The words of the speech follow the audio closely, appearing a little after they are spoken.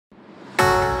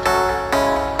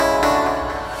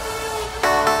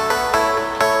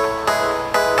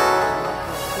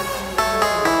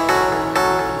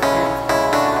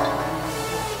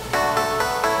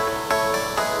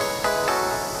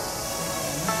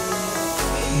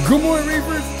Good morning,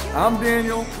 Reefers. I'm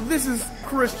Daniel. This is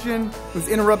Christian, who's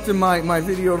interrupting my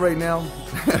video right now.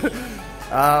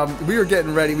 We are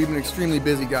getting ready. We've been extremely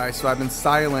busy, guys, so I've been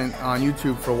silent on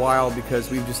YouTube for a while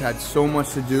because we've just had so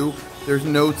much to do. There's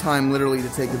no time literally to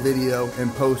take a video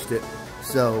and post it.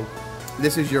 So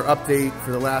this is your update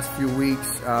for the last few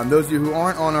weeks. Those of you who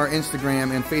aren't on our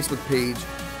Instagram and Facebook page,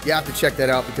 you have to check that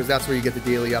out because that's where you get the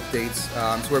daily updates.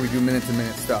 It's where we do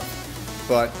minute-to-minute stuff.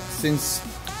 But since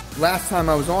last time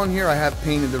I was on here, I have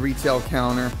painted the retail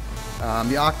counter.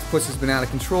 The octopus has been out of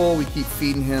control. We keep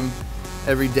feeding him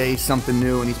every day something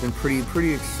new, and he's been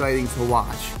pretty exciting to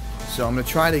watch. So I'm gonna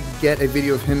try to get a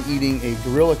video of him eating a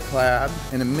gorilla crab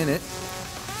in a minute.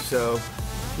 So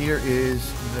here is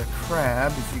the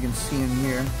crab, as you can see in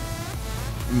here,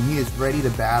 and he is ready to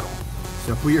battle.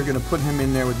 So we are gonna put him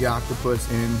in there with the octopus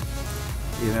and,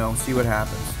 you know, see what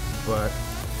happens. But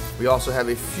we also have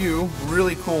a few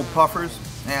really cool puffers.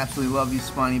 I absolutely love these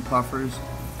spiny puffers,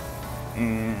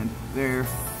 and they're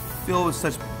filled with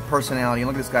such personality. And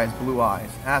look at this guy's blue eyes,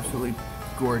 absolutely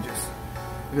gorgeous.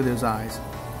 Look at those eyes.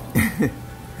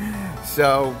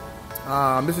 So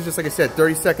this is just, like I said,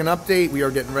 30-second update. We are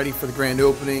getting ready for the grand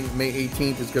opening. May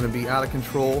 18th is going to be out of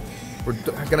control. We're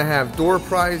going to have door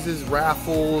prizes,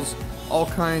 raffles, all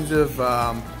kinds of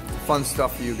fun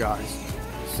stuff for you guys.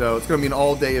 So it's going to be an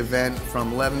all-day event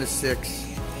from 11 to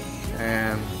 6,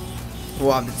 and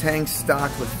we'll have the tanks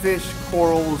stocked with fish,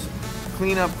 corals,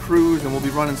 cleanup crews, and we'll be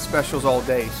running specials all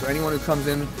day. So anyone who comes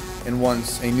in and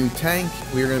wants a new tank,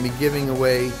 we are going to be giving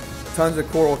away tons of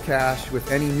coral cash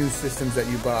with any new systems that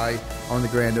you buy on the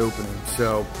grand opening.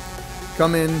 So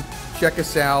come in, check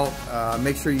us out.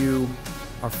 Make sure you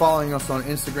are following us on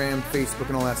Instagram, Facebook,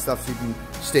 and all that stuff so you can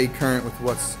stay current with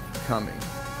what's coming.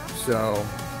 So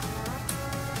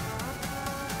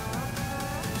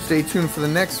stay tuned for the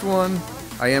next one.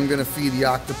 I am going to feed the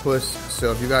octopus,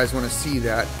 so if you guys want to see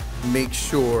that, make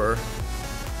sure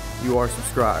you are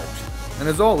subscribed. And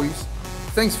as always,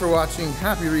 thanks for watching.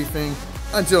 Happy reefing.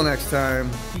 Until next time,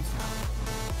 peace out.